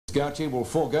Gauci will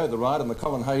forego the ride on the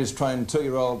Colin Hayes-trained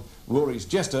 2-year-old Rory's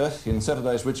Jester in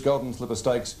Saturday's Rich Golden Slipper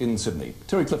Stakes in Sydney.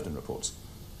 Terry Clifton reports.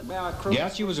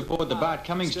 Gauci was aboard the Bart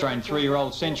Cummings-trained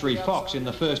 3-year-old Century Fox in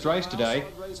the first race today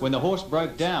when the horse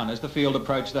broke down as the field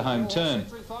approached the home turn.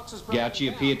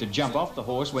 Gauci appeared to jump off the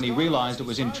horse when he realised it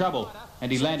was in trouble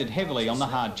and he landed heavily on the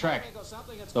hard track.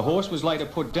 The horse was later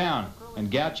put down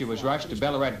and Gauci was rushed to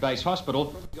Ballarat Base Hospital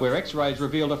where x-rays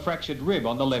revealed a fractured rib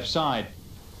on the left side.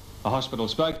 A hospital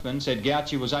spokesman said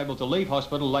Gauci was able to leave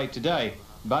hospital late today,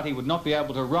 but he would not be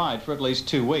able to ride for at least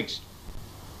 2 weeks.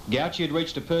 Gauci had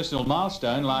reached a personal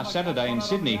milestone last Saturday in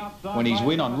Sydney when his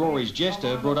win on Rory's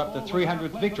Jester brought up the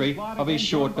 300th victory of his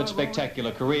short but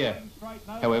spectacular career.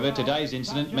 However, today's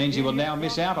incident means he will now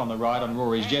miss out on the ride on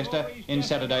Rory's Jester in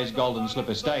Saturday's Golden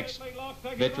Slipper Stakes.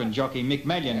 Veteran jockey Mick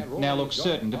Malyon now looks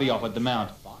certain to be offered the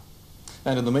mount.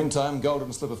 And in the meantime,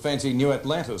 Golden Slipper fancy New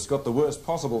Atlantis got the worst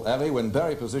possible alley when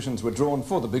barrier positions were drawn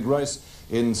for the big race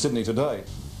in Sydney today.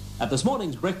 At this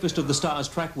morning's Breakfast of the Stars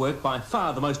track work, by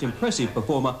far the most impressive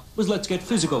performer was Let's Get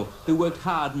Physical, who worked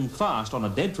hard and fast on a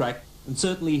dead track, and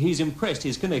certainly he's impressed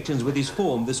his connections with his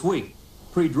form this week.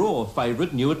 Pre-draw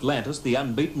favourite New Atlantis, the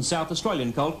unbeaten South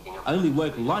Australian colt, only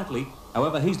worked lightly.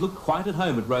 However, he's looked quite at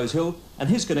home at Rose Hill, and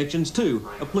his connections too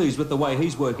are pleased with the way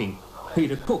he's working.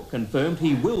 Peter Cook confirmed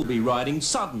he will be riding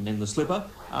Sudden in the slipper.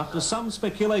 After some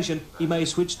speculation, he may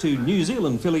switch to New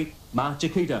Zealand filly Mar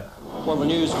Chiquita. Well, the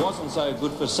news wasn't so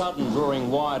good for Sudden, drawing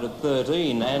wide at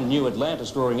 13, and New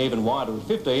Atlantis drawing even wider at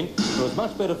 15. It was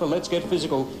much better for Let's Get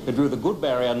Physical, who drew the good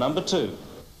barrier number 2.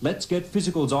 Let's Get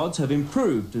Physical's odds have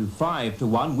improved to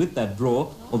 5-1 with that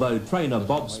draw, although trainer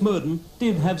Bob Smurden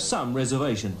did have some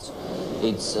reservations.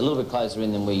 It's a little bit closer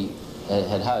in than we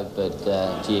had hoped,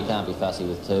 but gee, you can't be fussy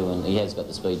with 2, and he has got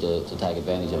the speed to take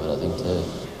advantage of it, I think, too.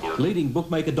 Leading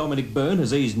bookmaker Dominic Byrne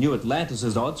has eased New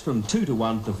Atlantis' odds from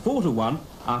 2-1 to 4-1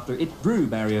 after it drew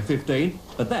barrier 15,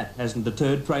 but that hasn't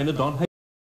deterred trainer Don